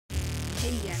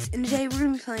Hey guys, and today we're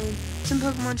going to be playing some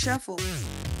Pokemon Shuffle.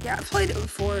 Yeah, I played it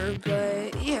before,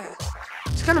 but yeah,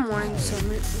 it's kind of morning, so I'm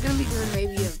going to be doing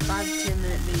maybe a 5 to 10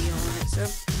 minute video on it, so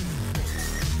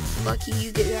lucky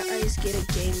you guys get a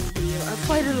gaming video. I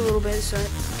played it a little bit, so I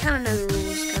kind of know the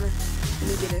rules, kind of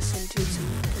going to get us into some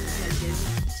competitive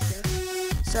stuff.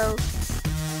 So,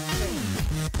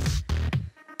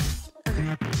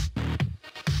 okay.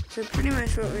 So pretty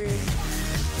much what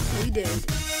we did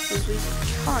was we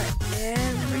caught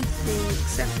everything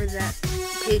except for that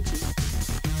Pidgey.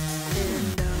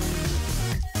 And I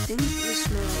think this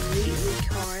Marie we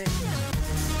caught.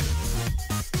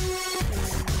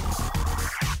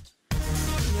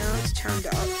 And now it's time to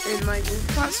and like we've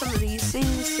caught some of these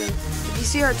things, so if you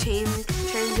see our team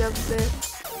change up a bit,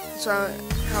 so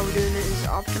how we're doing it is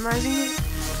optimizing it.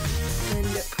 And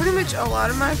pretty much a lot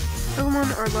of my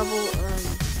Pokemon are level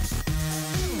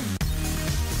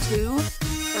 2.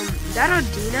 That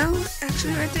Audino,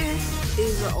 actually right there,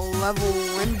 is a level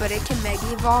 1, but it can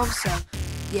Mega Evolve, so,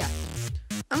 yeah.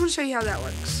 I'm going to show you how that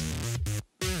works.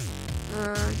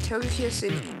 Togekiss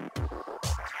City.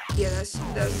 Yeah, that's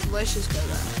let's just go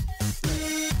that.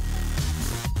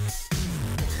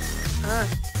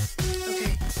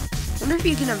 Okay. Wonder if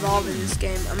you can evolve in this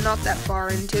game. I'm not that far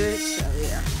into it, so,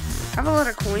 yeah. I have a lot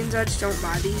of coins, I just don't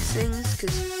buy these things,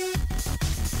 because,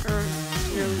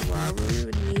 you know why we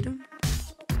would need them?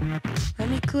 Let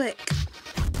me click.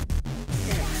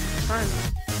 Okay, finally.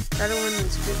 That one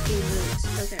was 15 minutes.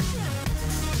 Okay.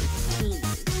 15.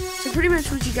 So pretty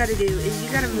much what you gotta do is you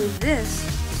gotta move this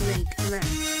to make a match.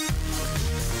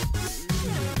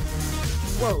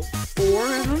 Whoa, 4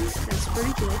 of them? That's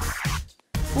pretty good.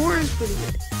 4 is pretty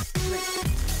good. Like,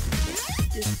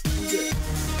 yeah, just good.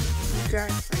 You got,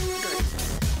 like, great.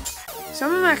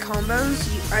 Some of my combos,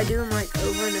 I do them, like,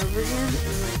 over and over again,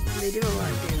 and, like, they do a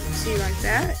lot of damage. See, like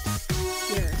that?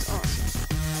 Yeah, that's awesome.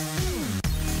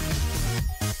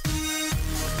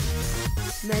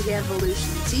 Mega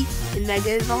Evolution. See? It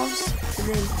Mega Evolves, and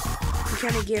then you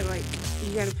kind of get, like,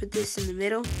 you gotta put this in the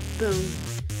middle. Boom.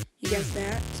 You got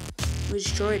that. We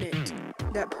destroyed it.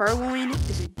 That Purloin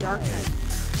is a dark type.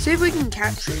 See if we can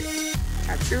capture it.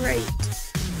 Capture rate.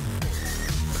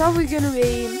 Probably gonna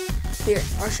be... Here,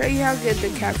 I'll show you how good the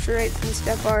capture rates and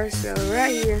stuff are. So,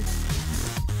 right here.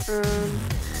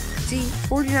 See,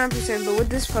 49%, but with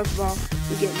this Pokeball,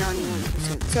 we get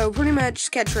 91%. So, pretty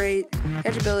much,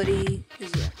 catchability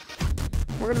is, yeah.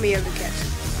 We're gonna be able to catch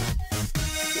it.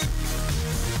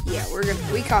 Yeah,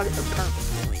 we called it a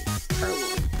Purloin.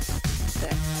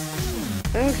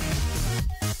 Okay.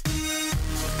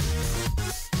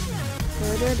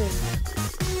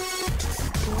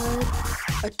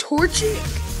 A Torchic.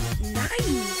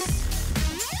 Nice.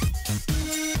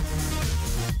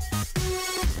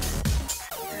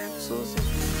 Absolutely.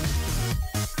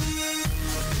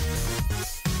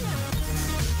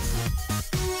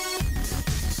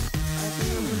 I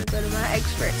think I'm gonna go to my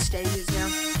expert stages now.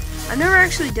 I've never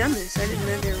actually done this. I didn't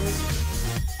know there was.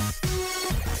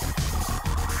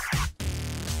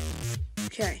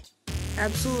 Okay.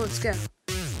 Absol, let's go.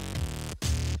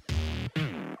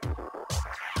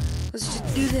 Let's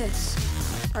just do this.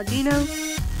 Audino,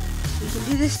 we can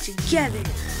do this together.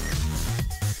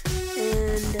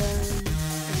 And, I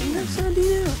think that's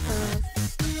Audino.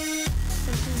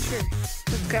 I'm pretty sure.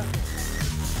 Let's go.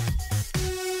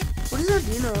 What does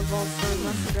Audino evolve from? I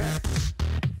forgot.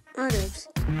 What is?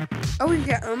 Oh, we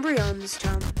got Umbreon this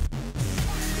time.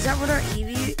 Is that what our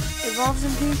Eevee evolves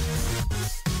into?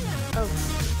 Oh,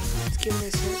 it's giving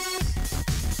us hints.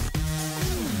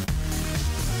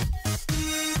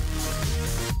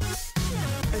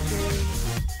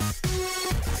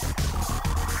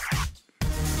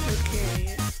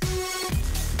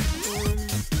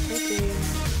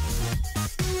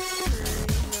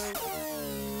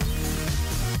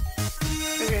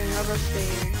 How about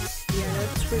there? Yeah,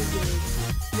 that's pretty good.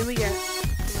 Then we got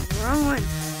the wrong one.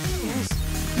 Yes.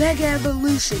 Mega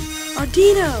Evolution.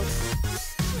 Audino.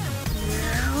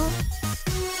 Now,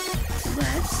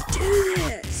 let's do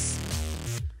this.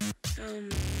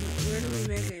 Where do we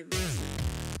Mega Evolve?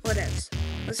 What else?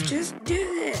 Let's just do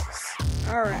this.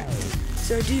 Alright.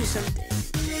 So do something.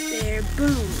 Right there.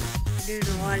 Boom. Doing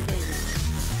a lot of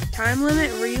damage. Time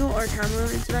limit real or time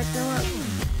limit to back them up?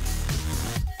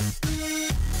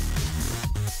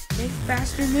 Make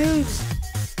faster moves.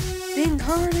 Think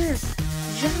harder.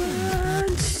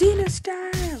 John Cena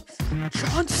style.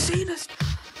 John Cena style.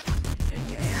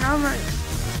 Okay, how am I?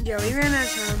 Yeah, we ran out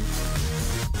of time.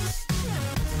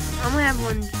 I only have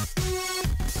one.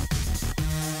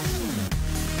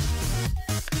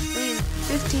 I mean,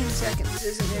 15 seconds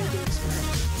isn't going to do this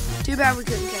much. Too bad we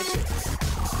couldn't catch it.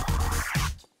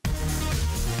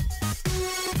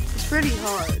 pretty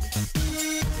hard.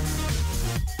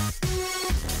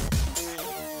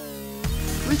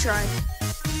 We tried.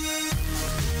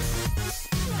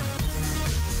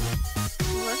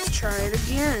 Let's try it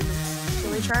again.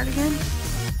 Can we try it again?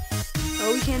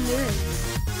 Oh, we can do it.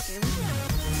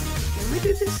 Can we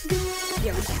do this again?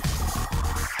 Yeah, we can.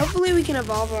 Hopefully we can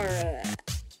evolve our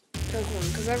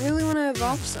Pokemon, because I really want to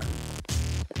evolve some.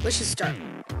 Let's just start.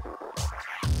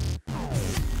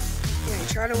 Yeah,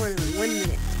 try to win in 1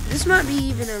 minute. This might be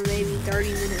even a maybe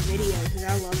 30-minute video, because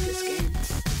I love this game.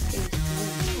 This game is fun.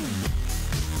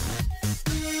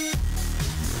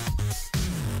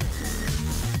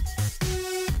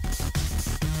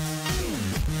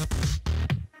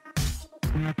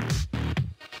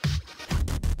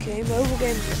 Okay, mobile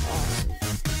games are awesome.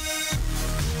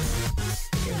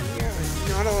 Okay, we got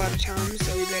not a lot of time,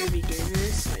 so we better be doing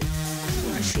this. Like,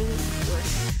 rushing,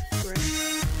 rush.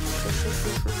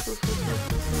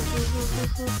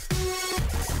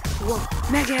 Whoa,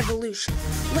 Mega Evolution.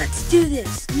 Let's do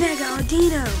this. Mega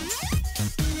Audino.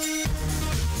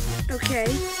 Okay,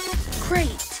 great.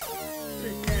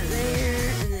 Put that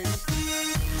there, and then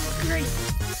great.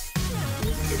 We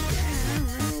did that. I don't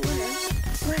know what else.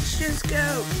 Let's just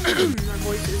go. My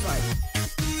voice is like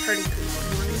hurting this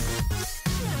morning.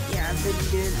 Yeah,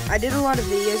 I did a lot of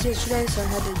videos yesterday, so I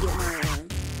had to get my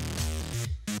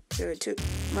so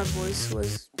my voice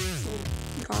was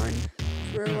gone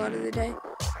for a lot of the day,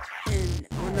 and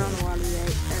well, not a lot of the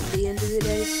day, at the end of the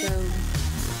day. So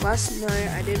last night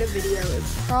I did a video. It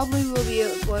probably will be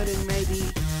uploaded maybe,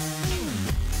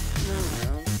 I don't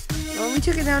know. Well, we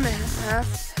took it down to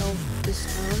half health this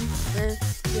time. Good.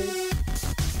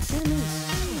 Yeah,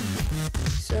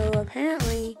 nice. So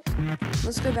apparently,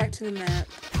 let's go back to the map.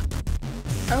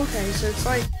 Okay, so it's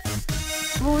like,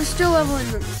 well, we're still leveling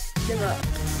them up.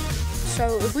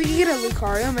 So if we can get a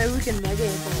Lucario, maybe we can Mega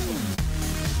Evolve.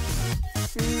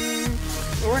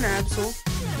 Or an Absol.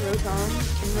 Rotom.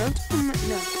 Can Rotom?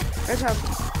 No. Rotom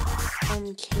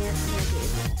can't Mega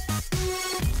Evolve.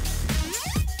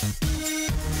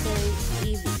 Okay,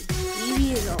 Eevee.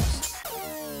 Eevee is awesome.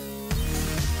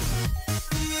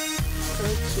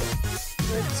 Okay,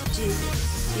 let's do this.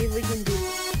 See if we can do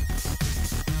this.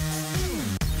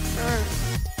 Alright.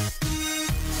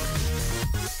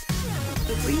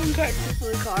 If we can catch this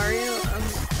Lucario,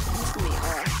 it's gonna be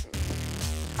awesome.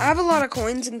 I have a lot of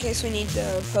coins in case we need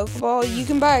the Pokeball. You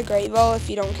can buy a Great Ball if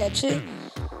you don't catch it.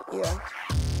 Yeah.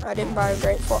 I didn't buy a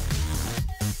Great Ball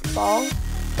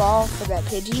for that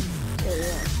Pidgey. So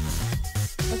yeah.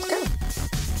 Let's go.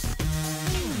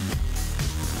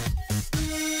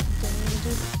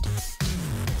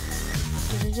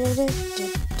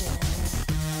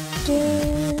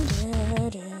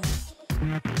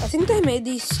 I think they made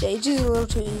these stages a little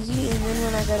too easy, and then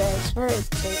when I go to expert,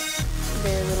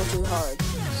 they're a little too hard.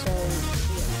 So,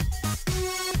 yeah.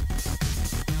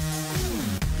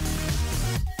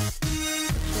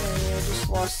 Okay, I just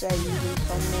lost that Eevee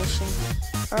combination.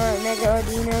 Alright, Mega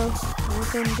Audino, we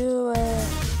can do it.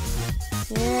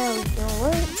 Yeah, we can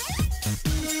what?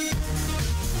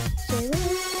 Say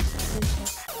what?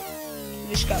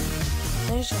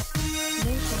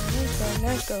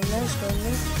 Let's go. Let's go.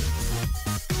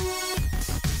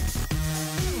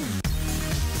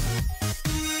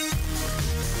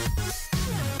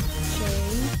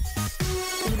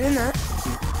 Doing that,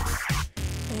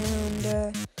 and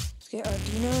let's get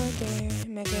Audino there.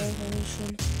 Mega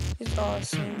Evolution is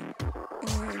awesome,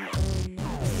 and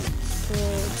let's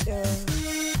put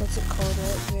what's it called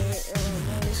right there?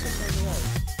 No, this is like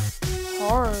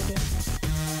hard.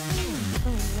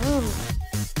 Oh no.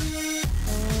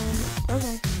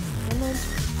 Okay, never mind.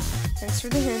 Thanks for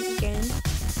the hint again. I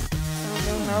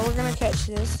don't know how we're gonna catch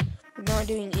this. We're not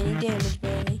doing any damage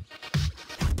barely.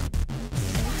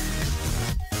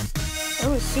 It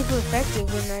was super effective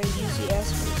when I used the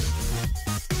Espers.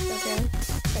 Okay,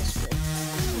 Esper.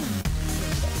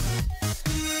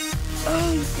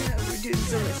 Oh yeah, we're doing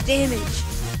so much damage.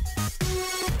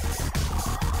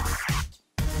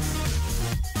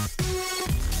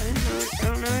 I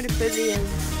don't know how to put the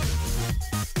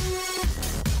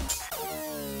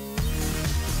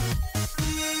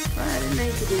I didn't know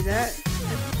you could do that.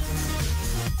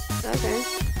 Okay.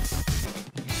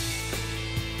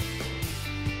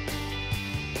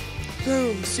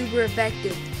 Boom, super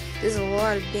effective. Does a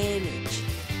lot of damage.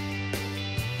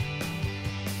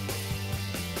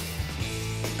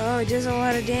 Oh, it does a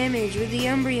lot of damage with the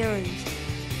Umbreons.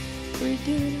 We're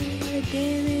doing a lot of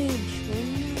damage.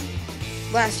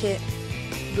 Last hit.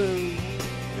 Boom.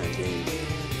 Not doing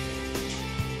damage.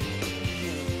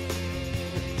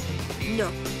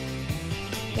 No.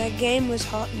 That game was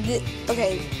hot.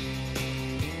 Okay.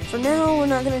 for now, we're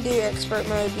not going to do expert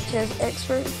mode because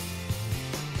expert...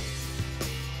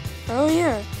 Oh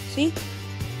yeah, see?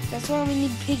 That's why we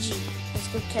need Pidgey. Let's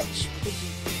go catch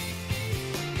Pidgey.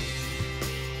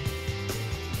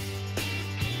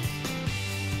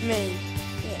 Main,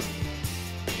 yeah.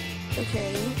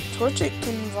 Okay, Torchic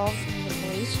can evolve from the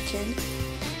Blaziken.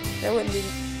 That wouldn't be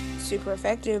super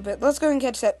effective, but let's go and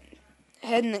catch that...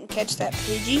 Head and catch that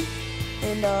Pidgey.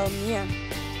 And, yeah.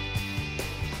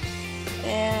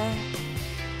 Yeah.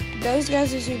 Those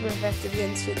guys are super effective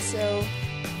against it, so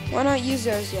why not use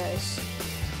those guys?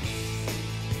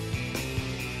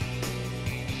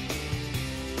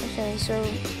 Okay, so...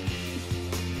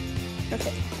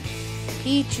 Okay.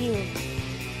 Pichu.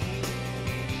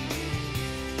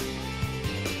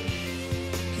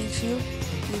 Pichu,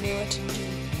 you know what to do.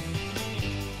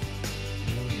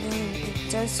 Boom,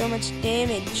 it does so much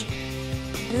damage.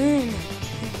 Boom,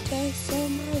 it does so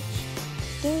much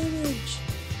damage.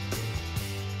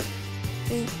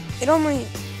 See, it only...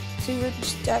 See, we're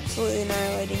just absolutely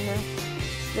annihilating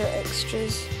their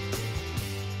extras.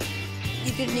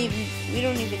 We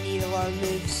don't even need a lot of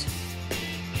moves.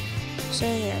 So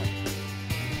yeah.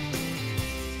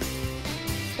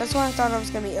 That's why I thought I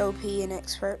was gonna be OP in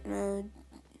expert mode.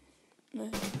 The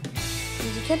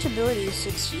catchability is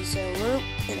 60, so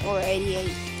or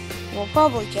 88. We'll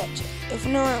probably catch it. If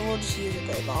not, we'll just use a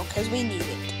Great Ball because we need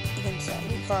it against that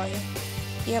Lucario.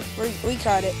 Yep, we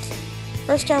caught it.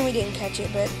 First time we didn't catch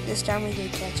it, but this time we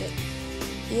did catch it.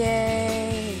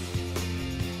 Yay!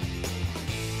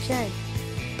 Okay.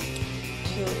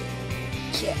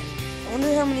 Yeah. I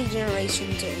wonder how many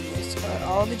generations are in this. Are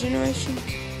all the generations?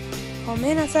 Oh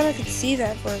man, I thought I could see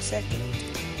that for a second.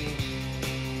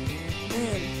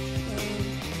 Man.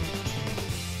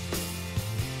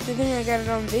 Good thing I got it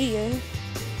on video.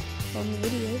 On the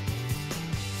video.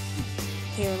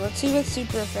 Here, let's see what's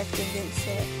super effective against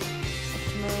that.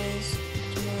 Optimize.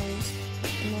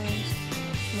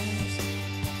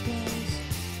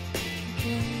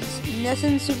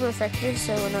 Nothing super effective,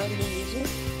 so we're not gonna use it.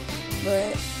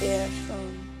 But yeah,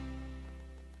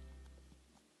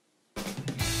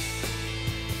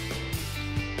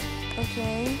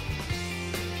 okay.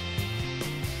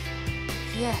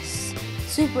 Yes,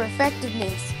 super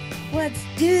effectiveness. Let's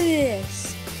do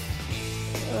this.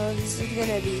 Oh, this is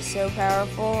gonna be so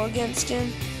powerful against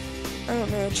him. I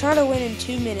don't know. Try to win in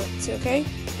 2 minutes, okay?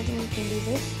 I think we can do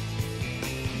this.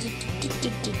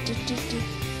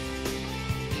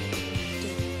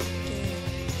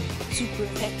 Super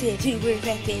effective, super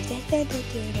effective, super effective,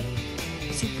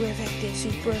 super effective,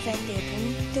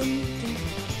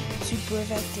 super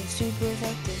effective, super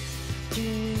effective.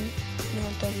 Doing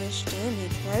not that much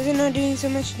damage. Why is it not doing so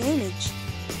much damage?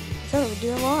 I thought it would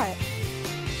do a lot.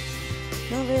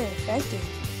 Not very effective.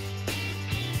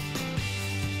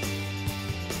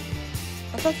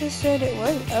 I thought this said it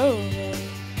was. Oh, really?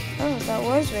 Oh, that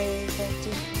was very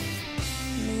effective.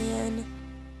 Man.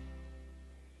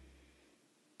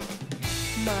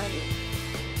 Mario.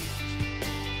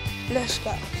 Let's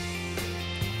go.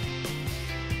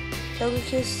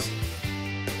 Togekiss.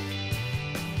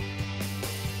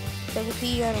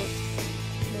 Togepi, I don't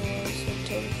know why I said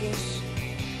Togekiss.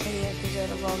 Oh yeah, because that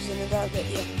evolves into that, but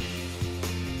yeah.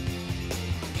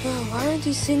 Oh, why aren't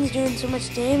these things doing so much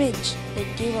damage? They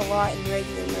do a lot in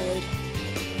regular mode.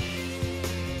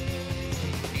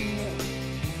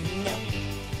 No.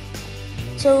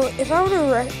 So, if I were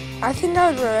to I think I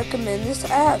would recommend this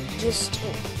app. Just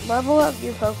level up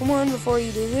your Pokemon before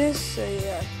you do this. So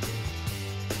yeah.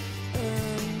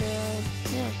 And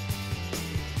yeah.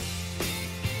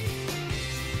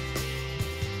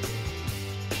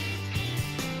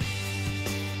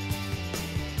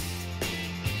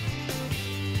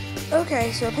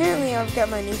 Okay, so apparently I've got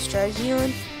my new strategy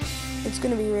on. It's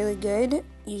gonna be really good.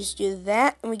 You just do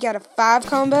that, and we got a 5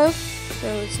 combo, so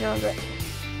it's not gonna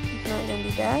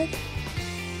be bad.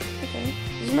 Okay,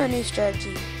 this is my new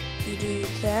strategy. You do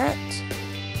that.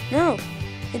 No,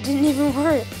 it didn't even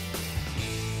work.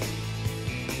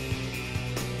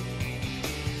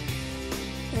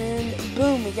 And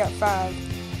boom, we got 5.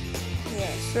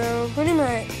 Yeah, so pretty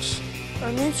much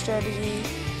our new strategy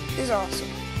is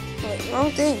awesome. Wait,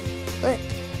 wrong thing. Click.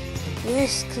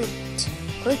 Yes,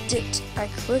 clicked it. I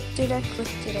clicked it.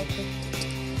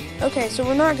 Okay, so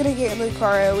we're not gonna get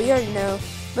Lucario, we already know,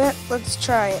 but let's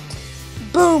try it.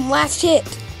 Boom, last hit.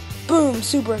 Boom,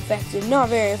 super effective. Not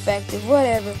very effective,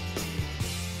 whatever.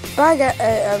 But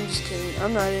I'm just kidding.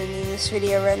 I'm not ending this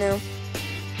video right now.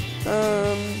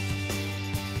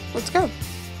 Let's go.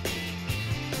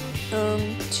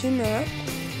 2 map.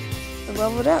 I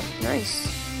leveled up. Nice.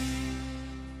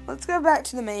 Let's go back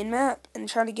to the main map and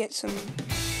try to get some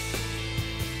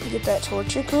Get that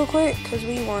Torchic real quick, because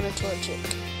we want a Torchic.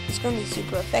 It's going to be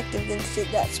super effective against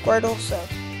that Squirtle, so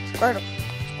Squirtle.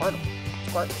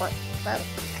 I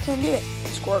can't do it.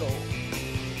 Squirtle.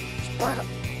 Yeah,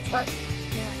 I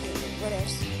can't do it. What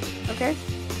else? Okay.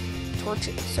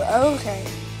 Torchic. So, okay.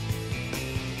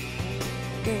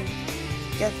 Boom.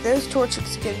 Got those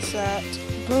Torchics against that.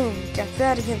 Boom. Got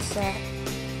that against that.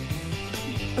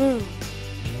 Boom.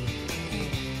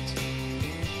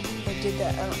 I did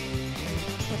that. I don't know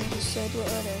what I just said. What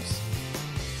else?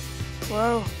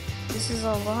 Whoa. This is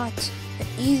a lot.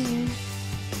 Easy.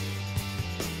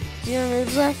 Zero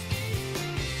moves left.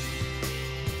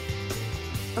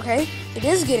 Okay. It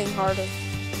is getting harder.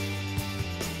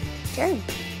 Okay.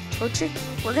 Torchic,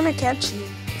 we're gonna catch you.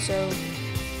 So,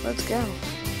 let's go.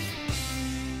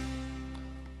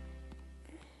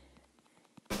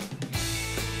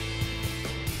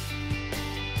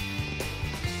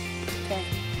 Okay,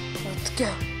 let's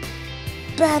go.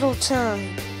 Battle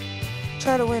time.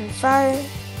 Try to win 5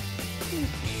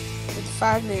 with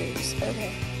 5 moves.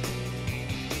 Okay.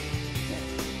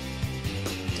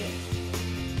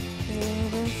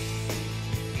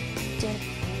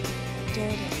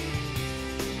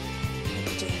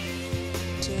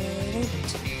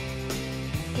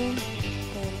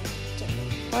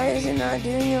 Why is it not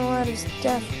doing a lot of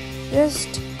stuff?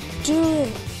 Just do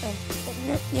it.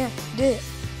 Yeah, did it.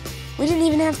 We didn't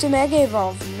even have to Mega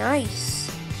Evolve.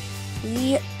 Nice.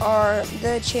 We are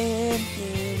the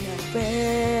champion, my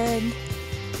friend.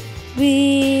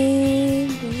 We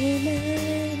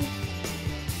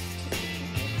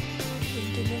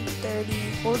 30,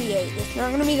 48. It's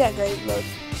not gonna be that great, but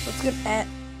let's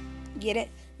get it.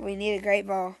 We need a great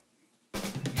ball.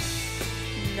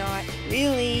 Not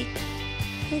really.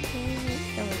 Oh, I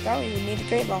thought we would need a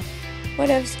great ball. What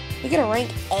else? We got a rank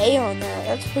A on that.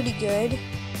 That's pretty good.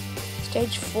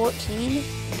 Stage 14.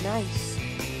 Nice.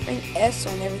 Rank S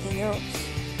on everything else.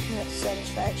 That's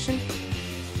satisfaction.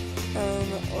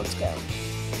 Let's go.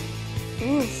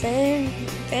 Ooh,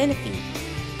 Fanapy.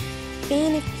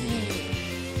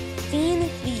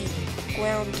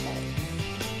 Ground type.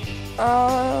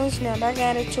 Oh, snap. I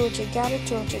got a Torchic. Got a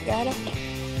Torchic.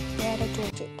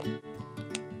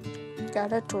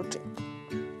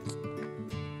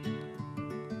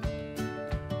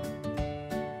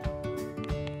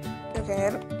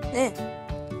 Okay,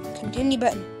 continue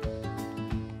button.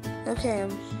 Okay,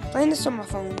 I'm playing this on my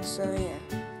phone, so yeah.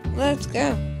 Let's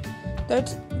go.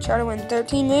 Try to win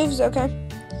 13 moves, okay?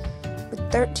 With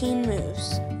 13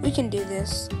 moves. We can do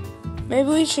this. Maybe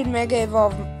we should Mega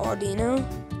Evolve Audino.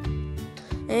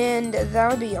 And that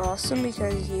would be awesome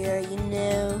because, yeah, you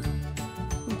know.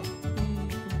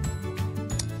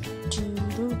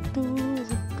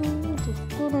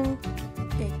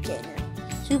 Okay,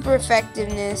 super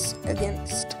effectiveness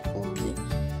against Oldie.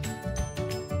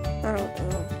 I don't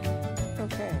know.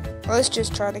 Okay, let's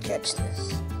just try to catch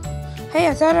this. Hey,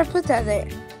 I thought I put that there.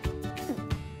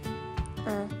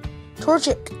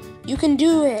 Torchic, you can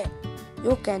do it.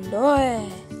 You can do it.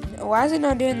 Why is it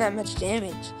not doing that much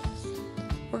damage?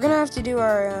 We're gonna have to do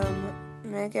our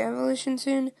Mega Evolution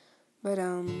soon, but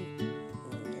yeah.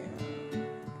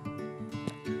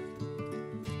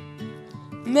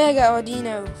 Mega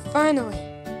Audino, finally.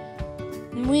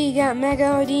 We got Mega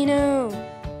Audino.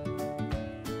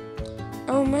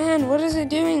 Oh man, what is it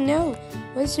doing? No,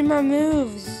 wasting my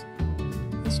moves.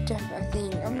 It's stuff, I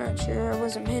think. I'm not sure. I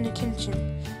wasn't paying attention.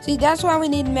 See, that's why we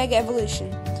need Mega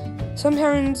Evolution.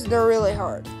 Sometimes they're really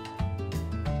hard.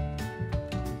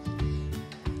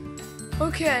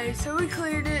 Okay, so we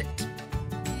cleared it.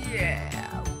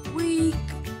 Yeah, we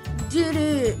did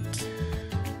it.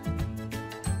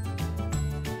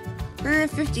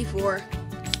 54.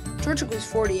 Torchic was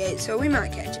 48, so we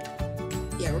might catch it.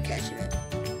 Yeah, we're catching it.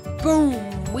 Boom!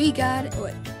 We got it.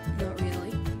 Wait, not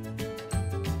really.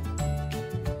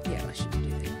 Yeah, let's just do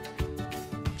it.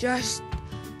 Just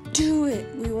do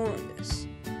it. We want this.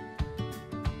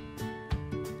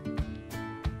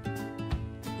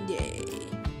 Yay.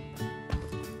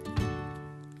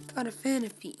 Got a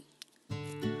Fanapy. I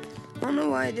don't know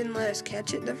why it didn't let us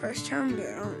catch it the first time, but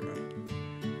I don't know.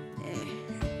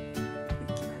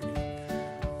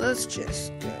 Let's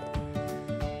just go.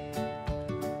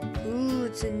 Ooh,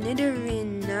 it's a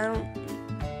Nidoran.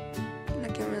 I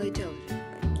can't really tell.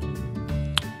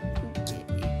 Okay.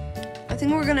 I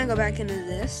think we're gonna go back into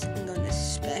this and go into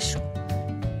special.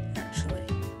 Actually.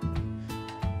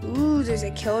 Ooh, there's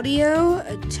a Keldeo,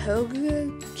 a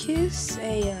Togekiss,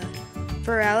 a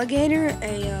Feraligatr,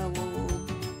 a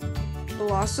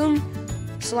Blossom,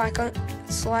 Slacking,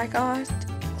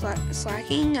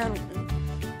 I don't know.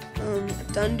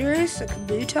 Thundurus, a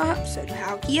Kabutops, a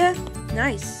Palkia.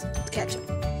 Nice. Let's catch him.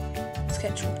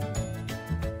 catch one.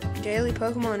 Daily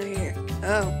Pokemon are here.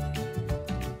 Oh.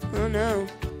 Oh no.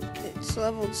 It's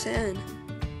level 10.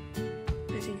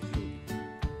 I think.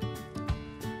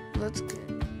 Let's get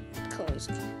close.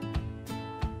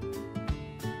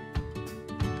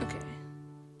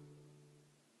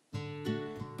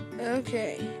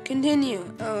 Okay, continue.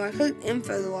 Oh, I clicked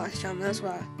info the last time, that's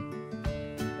why.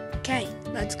 Okay,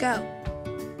 let's go.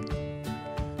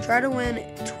 Try to win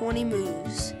 20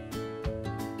 moves.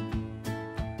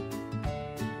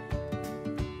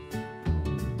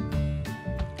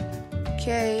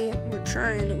 Okay, we're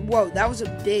trying. Whoa, that was a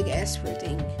big Esper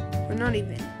thing. We're not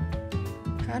even.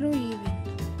 How do we even?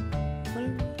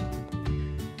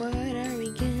 What are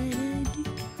we gonna do?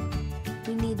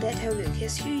 We need that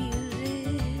Togekiss to use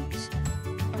it.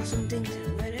 Awesome things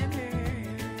or whatever.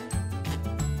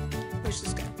 Let's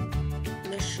just go.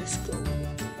 Let's just go.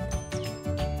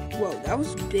 Whoa, that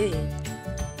was big.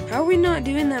 How are we not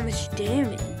doing that much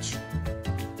damage?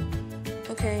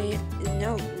 Okay,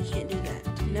 no, we can't do that.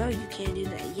 No, you can't do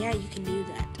that. Yeah, you can do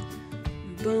that.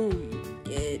 Boom.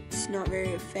 It's not very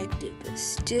effective, but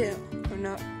still, or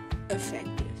not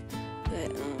effective.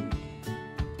 But,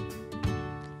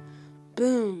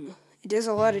 boom. It does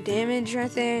a lot of damage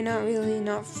right there. Not really,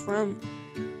 not from.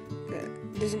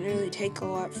 It doesn't really take a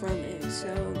lot from it.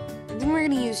 So, I think we're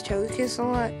going to use Togekiss a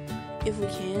lot, if we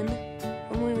can.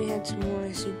 Hopefully we had some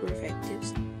more super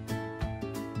effectives.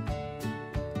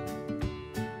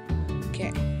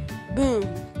 Okay. Boom.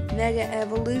 Mega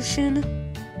Evolution.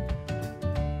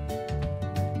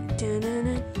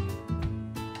 Da-na-na.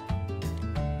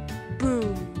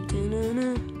 Boom.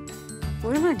 Da-na-na.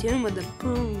 What am I doing with the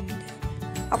boom?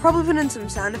 I'll probably put in some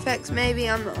sound effects, maybe.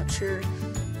 I'm not sure.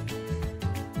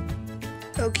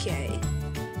 Okay.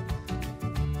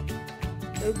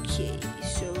 Okay,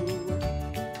 so.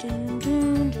 Dun,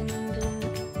 dun, dun, dun.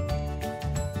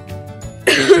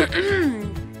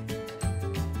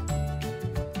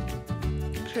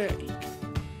 Okay.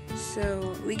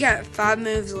 So, we got 5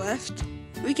 moves left.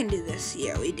 We can do this.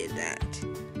 Yeah, we did that.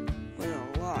 With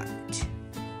a lot.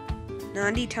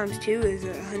 90 times 2 is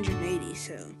 180,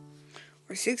 so.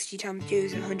 Or 60 times 2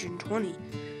 is 120.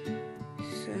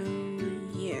 So,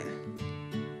 yeah.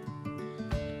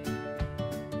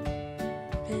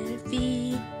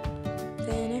 Fantasy,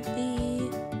 fantasy,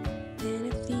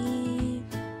 fantasy.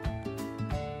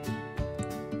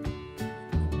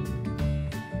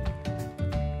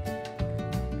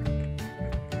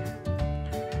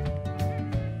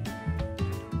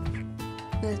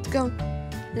 Let's go.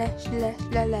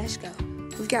 Let's go.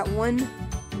 We've got 1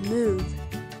 move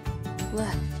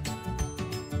left.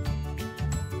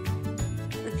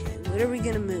 Okay, what are we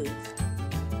gonna move?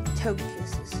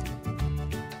 Togekisses.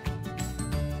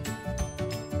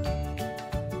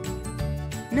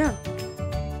 No,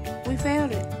 we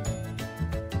failed it.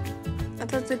 I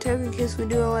thought the Togekiss would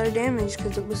do a lot of damage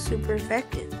because it was super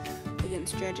effective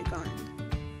against Dragicon.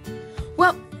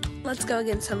 Well, let's go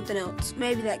against something else.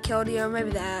 Maybe that Keldeo,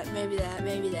 maybe that, maybe that,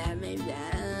 maybe that, maybe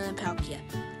that. Palkia.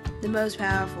 The most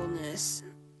powerfulness.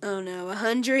 Oh no,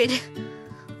 100.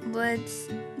 Let's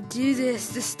do this.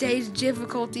 The stage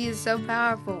difficulty is so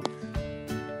powerful.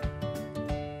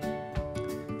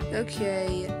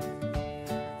 Okay.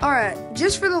 Alright,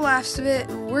 just for the laughs of it,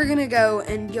 we're gonna go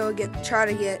and try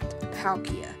to get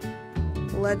Palkia.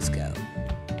 Let's go.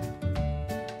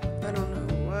 I don't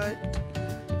know what.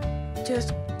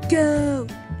 Just go.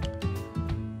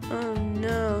 Oh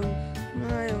no.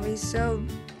 Why are we so...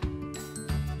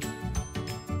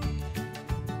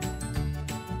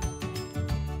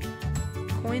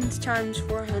 Coins times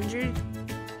 400.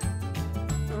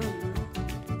 Oh no.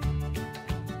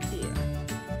 Yeah.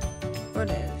 What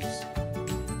else?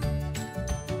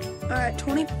 Alright,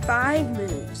 25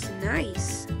 moves.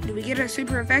 Nice. Did we get our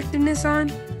super effectiveness on?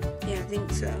 Yeah, I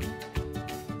think so.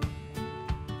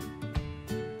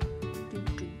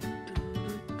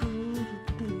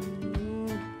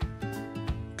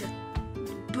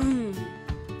 Boom.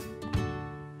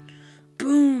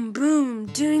 Boom, boom.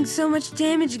 Doing so much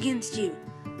damage against you.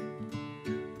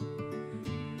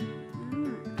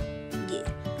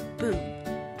 Boom.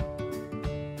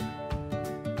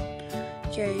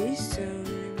 Okay, so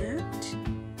doing that.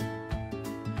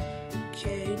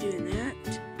 Okay, doing that.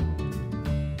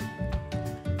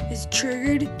 It's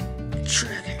triggered.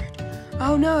 Triggered.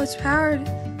 Oh no, it's powered.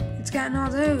 It's gotten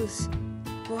all those.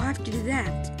 We'll have to do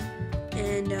that.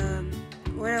 And,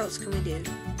 what else can we do?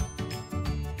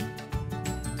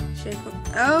 Shake.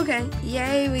 Oh, okay.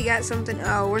 Yay, we got something.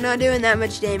 Oh, we're not doing that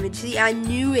much damage. See, I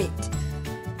knew it.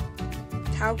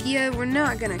 Palkia, we're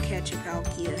not gonna catch a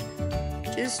Palkia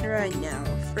just right now,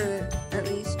 for at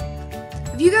least.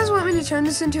 If you guys want me to turn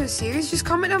this into a series, just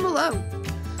comment down below.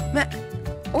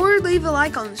 Or leave a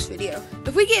like on this video.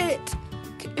 If we can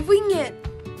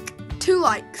get 2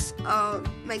 likes, I'll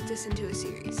make this into a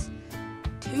series.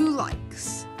 2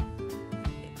 likes.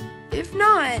 If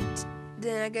not,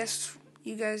 then I guess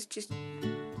you guys just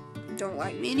don't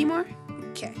like me anymore.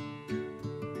 Okay.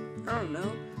 I don't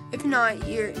know. If not,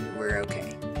 we're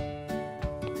okay.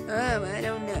 Oh, I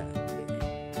don't know.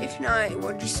 If not,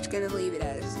 we're just gonna leave it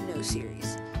as no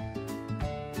series.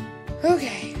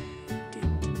 Okay.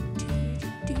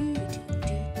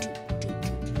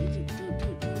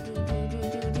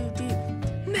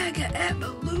 Mega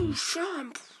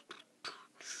Evolution.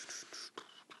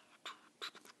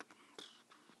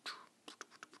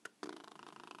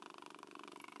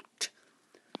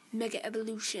 Mega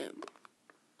Evolution.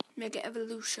 Mega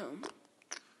Evolution.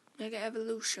 Mega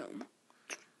Evolution.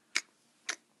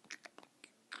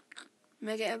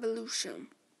 Mega Evolution.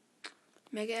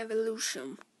 Mega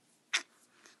Evolution.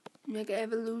 Mega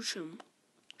Evolution.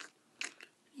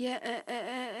 Yeah,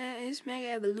 it's Mega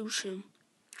Evolution.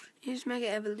 It's Mega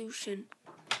Evolution.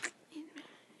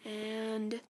 And